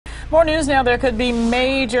More news now. There could be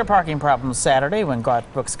major parking problems Saturday when Garth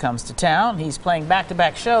Brooks comes to town. He's playing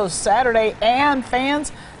back-to-back shows Saturday, and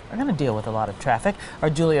fans are going to deal with a lot of traffic. Our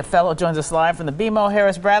Julia Fellow joins us live from the BMO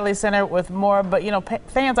Harris Bradley Center with more. But, you know,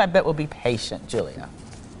 fans, I bet, will be patient, Julia.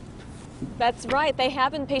 That's right. They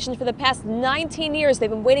have been patient for the past 19 years. They've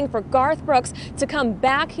been waiting for Garth Brooks to come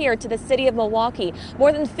back here to the city of Milwaukee.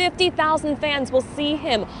 More than 50,000 fans will see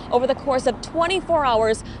him over the course of 24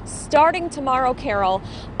 hours starting tomorrow, Carol,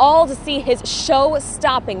 all to see his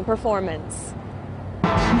show-stopping performance.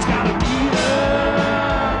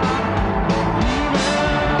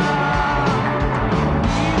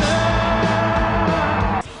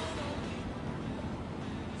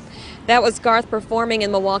 That was Garth performing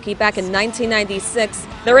in Milwaukee back in 1996.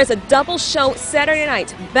 There is a double show Saturday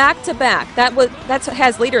night, back to back. That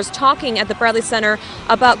has leaders talking at the Bradley Center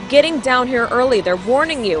about getting down here early. They're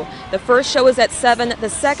warning you. The first show is at 7. The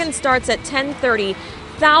second starts at 10:30.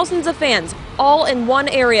 Thousands of fans all in one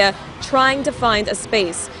area trying to find a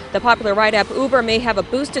space. The popular ride app Uber may have a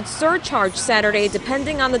boosted surcharge Saturday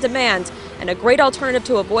depending on the demand. And a great alternative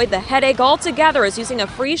to avoid the headache altogether is using a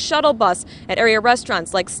free shuttle bus at area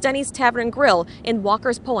restaurants like Stenny's Tavern and Grill in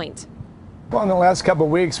Walker's Point. Well, in the last couple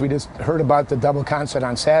of weeks, we just heard about the double concert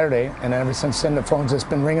on Saturday, and ever since then, the phone's just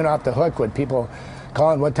been ringing off the hook with people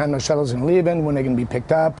calling what time the shuttles are leaving, when they're going to be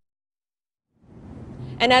picked up.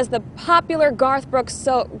 And as the popular Garth Brooks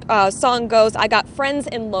song goes, I got friends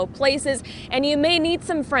in low places, and you may need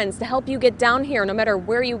some friends to help you get down here no matter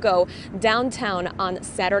where you go downtown on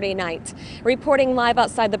Saturday night. Reporting live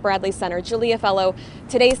outside the Bradley Center, Julia Fellow,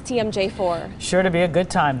 today's TMJ4. Sure to be a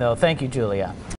good time, though. Thank you, Julia.